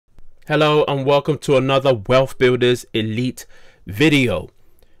Hello and welcome to another Wealth Builders Elite video.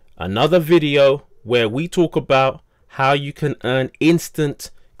 Another video where we talk about how you can earn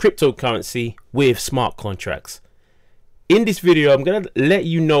instant cryptocurrency with smart contracts. In this video, I'm going to let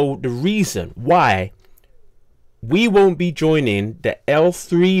you know the reason why we won't be joining the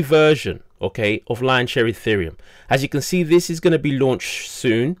L3 version, okay, of Lionshare Ethereum. As you can see, this is going to be launched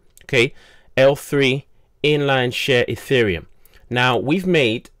soon, okay, L3 in Lionshare Ethereum. Now, we've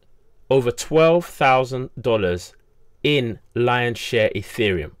made over $12,000 in Lionshare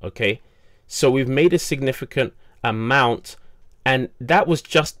Ethereum, okay? So we've made a significant amount, and that was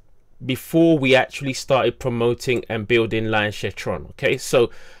just before we actually started promoting and building Lionshare Tron, okay? So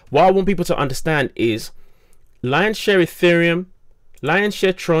what I want people to understand is Lionshare Ethereum,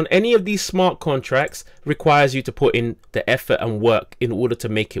 Lionshare Tron, any of these smart contracts requires you to put in the effort and work in order to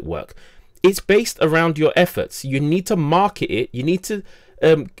make it work. It's based around your efforts. You need to market it. You need to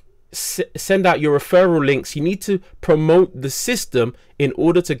send out your referral links. You need to promote the system in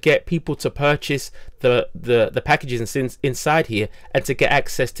order to get people to purchase the packages inside here and to get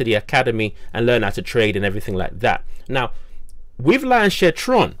access to the academy and learn how to trade and everything like that. Now, with Lionshare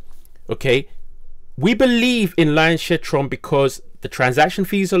Tron, okay, we believe in Lionshare Tron because the transaction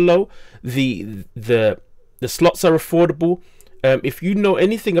fees are low, the slots are affordable. If you know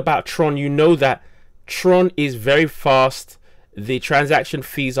anything about Tron, you know that Tron is very fast, the transaction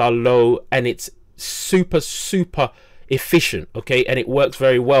fees are low, and it's super efficient, okay, and it works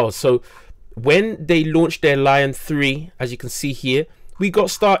very well. So when they launched their Lion 3, as you can see here, we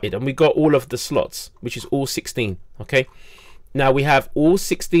got started and we got all of the slots, which is all 16, okay. Now we have all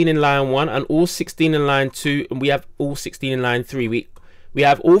 16 in Lion 1 and all 16 in Lion 2, and we have all 16 in Lion 3. We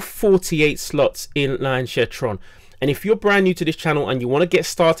have all 48 slots in Lionshare Tron. And if you're brand new to this channel and you want to get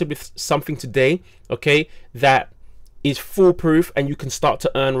started with something today, okay, that is foolproof and you can start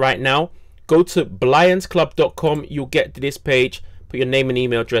to earn right now, go to blionsclub.com. You'll get to this page, put your name and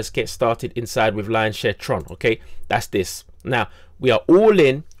email address, get started inside with Lionshare Tron, okay. That's this. Now we are all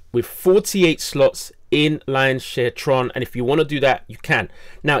in with 48 slots in Lionshare Tron, and if you want to do that, you can.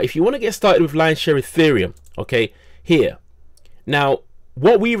 Now if you want to get started with Lionshare Ethereum, okay, here, now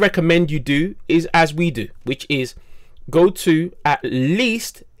what we recommend you do is as we do, which is go to at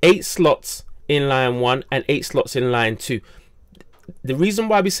least 8 slots in Lion 1 and 8 slots in Lion 2. The reason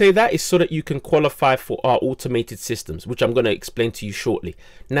why we say that is so that you can qualify for our automated systems, which I'm going to explain to you shortly.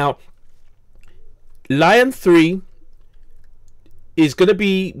 Now, Lion 3 is going to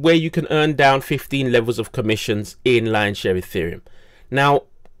be where you can earn down 15 levels of commissions in Lionshare Ethereum. Now,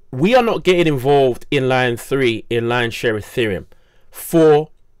 we are not getting involved in Lion 3 in Lionshare Ethereum for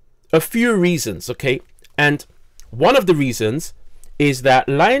a few reasons, okay? And one of the reasons is that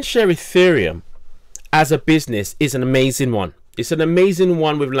Lionshare Ethereum as a business is an amazing one. It's an amazing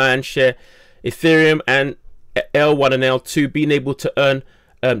one with Lionshare Ethereum and L1 and L2 being able to earn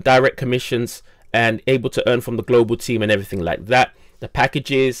direct commissions and able to earn from the global team and everything like that. The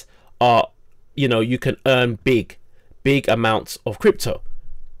packages are, you know, you can earn big amounts of crypto.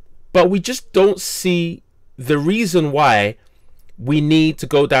 But we just don't see the reason why we need to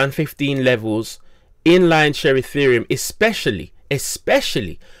go down 15 levels in Lionshare Ethereum,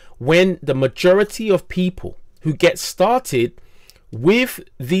 especially when the majority of people who get started with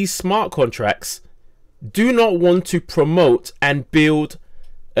these smart contracts do not want to promote and build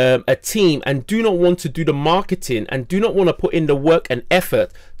a team, and do not want to do the marketing, and do not want to put in the work and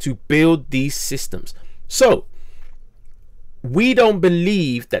effort to build these systems. So we don't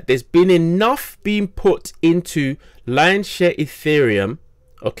believe that there's been enough being put into Lionshare Ethereum,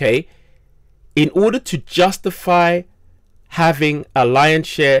 okay, in order to justify having a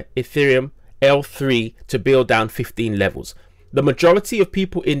Lionshare Ethereum L3 to build down 15 levels. The majority of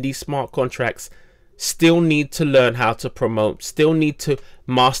people in these smart contracts still need to learn how to promote, still need to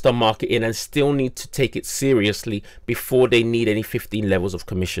master marketing, and still need to take it seriously before they need any 15 levels of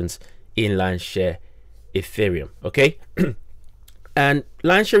commissions in Lionshare Ethereum, okay. And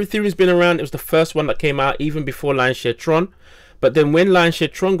Lionshare Ethereum has been around. It was the first one that came out even before Lionshare Tron. But then when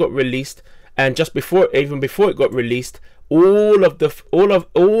Lionshare Tron got released, and just before, even before it got released, all of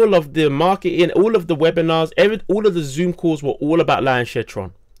the marketing, all of the webinars, all of the Zoom calls were all about Lionshare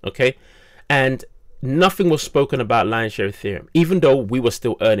Tron, okay. And nothing was spoken about Lionshare Ethereum, even though we were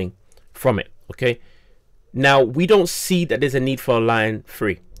still earning from it, okay. Now we don't see that there's a need for a Lion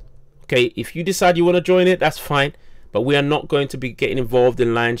 3, okay. If you decide you want to join it, that's fine, but we are not going to be getting involved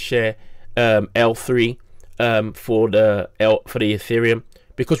in Lionshare L3 for the Ethereum,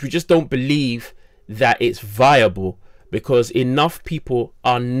 because we just don't believe that it's viable, because enough people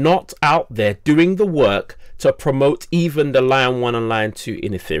are not out there doing the work to promote even the Lion 1 and Lion 2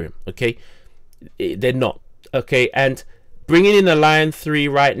 in Ethereum. Okay, they're not. Okay, and bringing in a Lion 3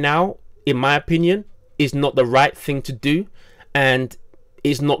 right now, in my opinion, is not the right thing to do, and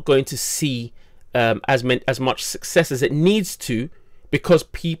is not going to see as much success as it needs to, because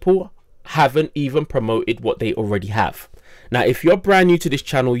people haven't even promoted what they already have. Now, if you're brand new to this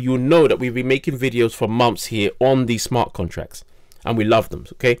channel, you'll know that we've been making videos for months here on these smart contracts, and we love them.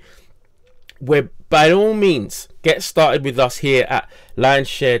 Okay, where by all means get started with us here at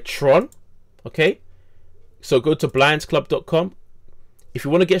Lionshare Tron. Okay, so go to bliandsclub.com. If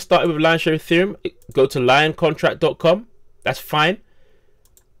you want to get started with Lionshare Ethereum, go to lioncontract.com. That's fine.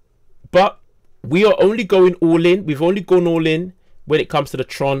 But we are only going all in. We've only gone all in when it comes to the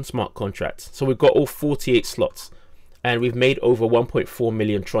Tron smart contracts. So we've got all 48 slots, and we've made over 1.4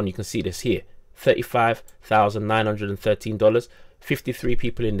 million Tron. You can see this here, $35,913, 53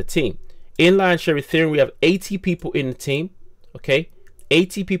 people in the team. In Lionshare Ethereum, we have 80 people in the team. Okay,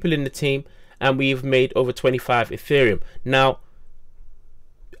 80 people in the team, and we've made over 25 Ethereum. Now,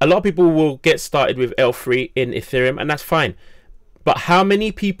 a lot of people will get started with L3 in Ethereum, and that's fine. But how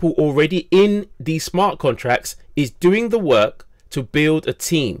many people already in these smart contracts is doing the work to build a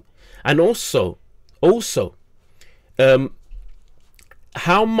team? And also,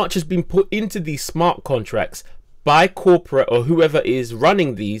 how much has been put into these smart contracts by corporate or whoever is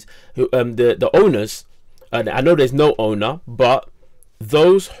running these, the owners? And I know there's no owner, but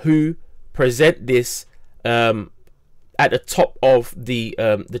those who present this at the top of the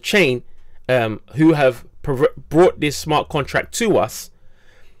chain, who have brought this smart contract to us,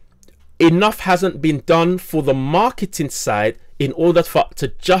 enough hasn't been done for the marketing side in order to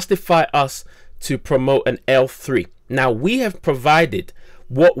justify us to promote an L3. Now, we have provided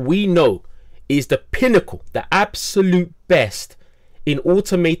what we know is the pinnacle, the absolute best in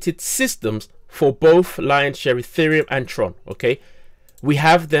automated systems for both Lionshare Ethereum and Tron. Okay, we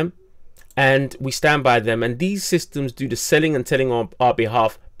have them and we stand by them, and these systems do the selling and telling on our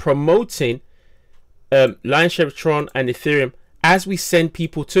behalf, promoting Lionshare, Tron and Ethereum as we send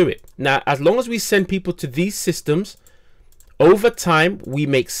people to it. Now, as long as we send people to these systems, over time we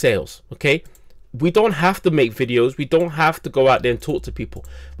make sales. Okay, we don't have to make videos, we don't have to go out there and talk to people.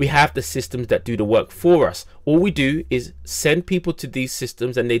 We have the systems that do the work for us. All we do is send people to these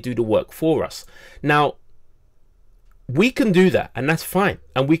systems and they do the work for us. Now, we can do that, and that's fine,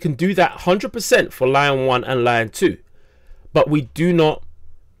 and we can do that 100% for Lion 1 and Lion 2, but we do not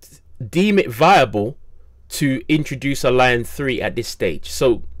deem it viable to introduce a Lion 3 at this stage.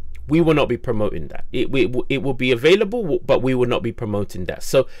 So we will not be promoting that. It will be available, but we will not be promoting that.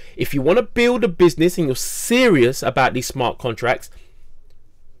 So if you want to build a business and you're serious about these smart contracts,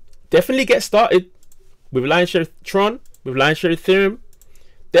 definitely get started with Lionshare Tron, with Lionshare Ethereum.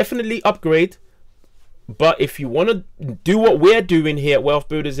 Definitely upgrade. But if you want to do what we're doing here at Wealth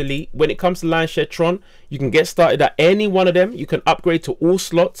Builders Elite, when it comes to Lionshare Tron, you can get started at any one of them. You can upgrade to all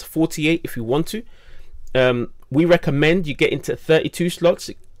slots, 48 if you want to. We recommend you get into 32 slots,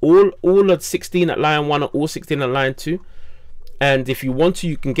 all at 16 at Lion 1 and all 16 at Lion 2. And if you want to,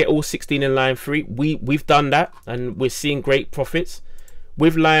 you can get all 16 in Lion 3. We've done that, and we're seeing great profits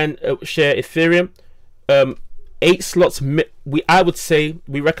with Lionshare Ethereum. 8 slots. I would say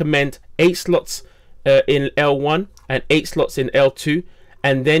we recommend 8 slots in L1 and 8 slots in L2,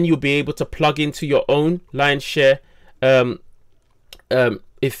 and then you'll be able to plug into your own Lionshare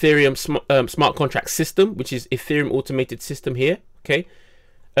Ethereum smart contract system, which is Ethereum automated system here. Okay,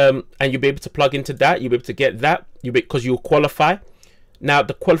 and you'll be able to plug into that. You'll be able to get that because you'll qualify. Now,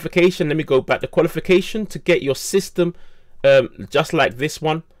 the qualification, let me go back. The qualification to get your system, just like this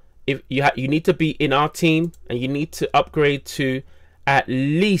one, if you need to be in our team, and you need to upgrade to at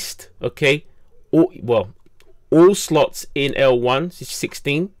least, okay, all slots in L1 is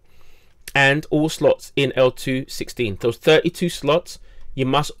 16, and all slots in L2 16. Those 32 slots, you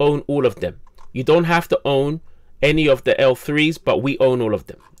must own all of them. You don't have to own any of the L3s, but we own all of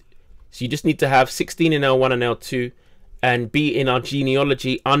them. So you just need to have 16 in L1 and L2 and be in our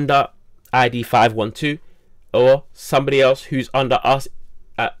genealogy under ID 512 or somebody else who's under us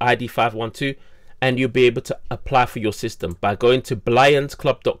at ID 512, and you'll be able to apply for your system by going to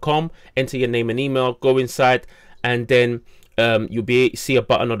bliandsclub.com, enter your name and email, go inside, and then you'll see a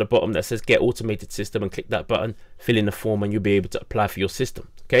button on the bottom that says get automated system, and click that button, fill in the form, and you'll be able to apply for your system.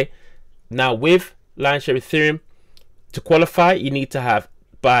 Okay, now with Lionshare Ethereum, to qualify, you need to have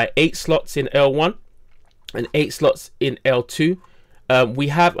by 8 slots in L1 and 8 slots in L2. We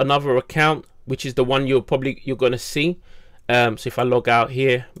have another account, which is the one you're going to see. So if I log out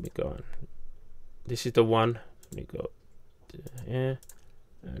here, let me go on. This is the one. Let me go. Yeah.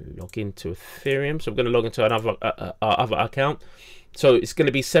 log into Ethereum. So I'm going to log into another other account. So it's going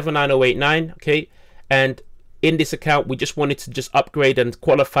to be 79089. Okay, and in this account we just wanted to just upgrade and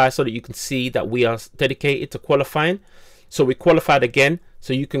qualify so that you can see that we are dedicated to qualifying. So we qualified again.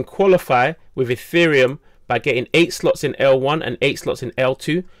 So you can qualify with Ethereum by getting 8 slots in L1 and 8 slots in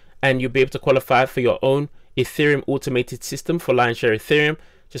L2, and you'll be able to qualify for your own Ethereum automated system for Lionshare Ethereum.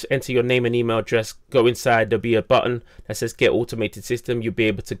 Just enter your name and email address, go inside, there'll be a button that says get automated system. You'll be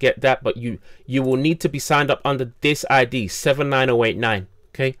able to get that, but you will need to be signed up under this ID 79089.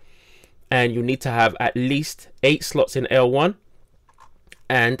 Okay, and you need to have at least 8 slots in L1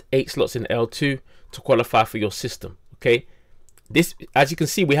 and 8 slots in L2 to qualify for your system. Okay, this, as you can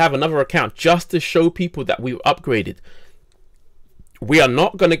see, we have another account just to show people that we've upgraded. We are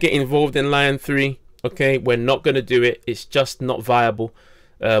not going to get involved in Lion 3. Okay, we're not going to do it. It's just not viable.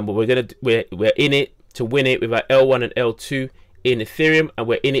 But we're in it to win it with our L1 and L2 in Ethereum, and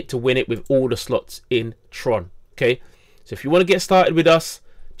we're in it to win it with all the slots in Tron. Okay, so if you want to get started with us,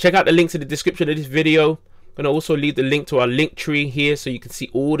 check out the links in the description of this video. I'm going to also leave the link to our link tree here so you can see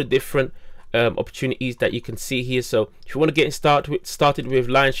all the different opportunities that you can see here. So if you want to get started with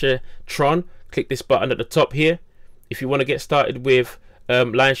Lionshare Tron, click this button at the top here. If you want to get started with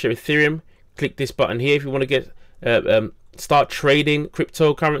Lionshare Ethereum, click this button here. If you want to get start trading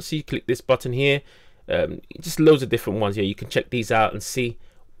cryptocurrency, click this button here. Just loads of different ones here. You can check these out and see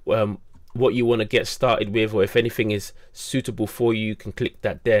what you want to get started with, or if anything is suitable for you, you can click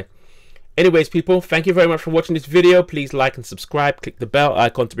that there. Anyways, people, thank you very much for watching this video. Please like and subscribe, click the bell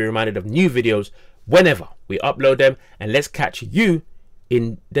icon to be reminded of new videos whenever we upload them, and let's catch you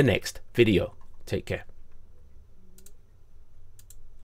in the next video. Take care.